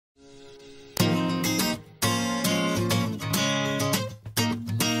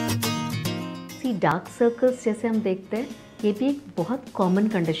कि dark circles जैसे हम देखते हैं, ये भी एक बहुत कॉमन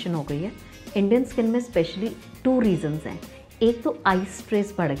कंडीशन हो गई है इंडियन स्किन में, स्पेशली 2 रीजंस हैं। एक तो आई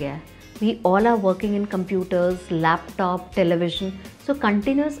स्ट्रेस बढ़ गया है, we all are working in computers, laptop, television, so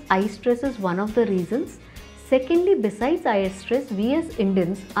continuous I stress is one of the reasons. Secondly, besides eye stress, we as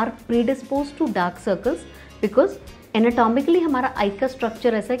Indians are predisposed to dark circles because anatomically हमारा eye का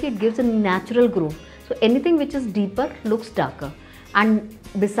structure ऐसा है कि it gives a natural groove. So anything which is deeper looks darker. And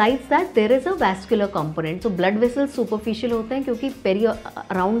besides that, there is a vascular component. So blood vessels superficial होते हैं क्योंकि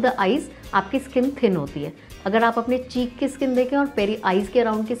around the eyes आपकी skin thin होती है. अगर आप अपने cheek की skin देखें और eyes के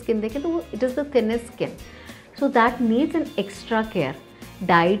around की skin देखें तो वो it is the thinnest skin. So that needs an extra care.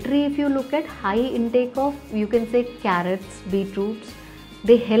 Dietary, if you look at high intake of, you can say carrots, beetroots,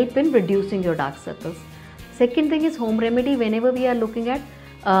 they help in reducing your dark circles. Second thing is home remedy. Whenever we are looking at,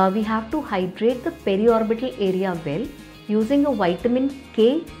 we have to hydrate the periorbital area well using a vitamin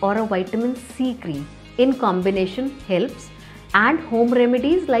K or a vitamin C cream in combination helps, and home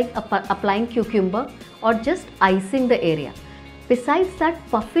remedies like applying cucumber or just icing the area. Besides that,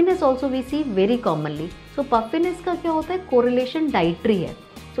 puffiness also we see very commonly. So puffiness का क्या होता है, correlation dietary है.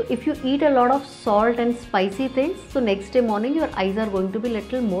 So if you eat a lot of salt and spicy things, so next day morning your eyes are going to be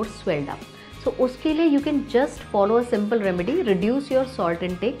little more swelled up. So उसके लिए you can just follow a simple remedy, reduce your salt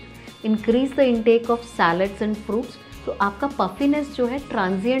intake, increase the intake of salads and fruits. तो आपका puffiness जो है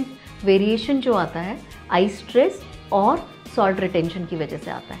transient variation जो आता है eye stress और salt retention की वजह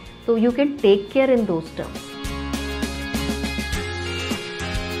से आता है. So you can take care in those terms.